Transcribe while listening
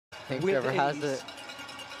think with Trevor has ease. it.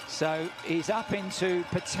 So he's up into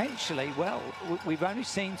potentially, well, we've only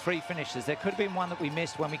seen 3 finishes. There could have been one that we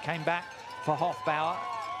missed when we came back for Hofbauer,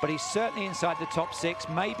 but he's certainly inside the top 6,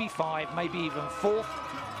 maybe 5, maybe even 4th.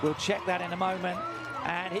 We'll check that in a moment.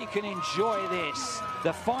 And he can enjoy this.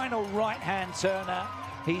 The final right-hand turner.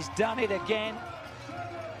 He's done it again.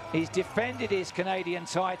 He's defended his Canadian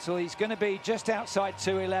title. He's going to be just outside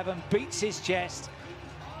 2:11, beats his chest.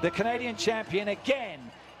 The Canadian champion again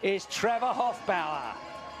is Trevor Hofbauer.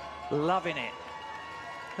 Loving it.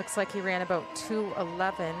 Looks like he ran about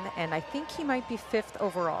 2:11, and I think he might be 5th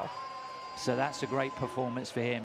overall. So that's a great performance for him.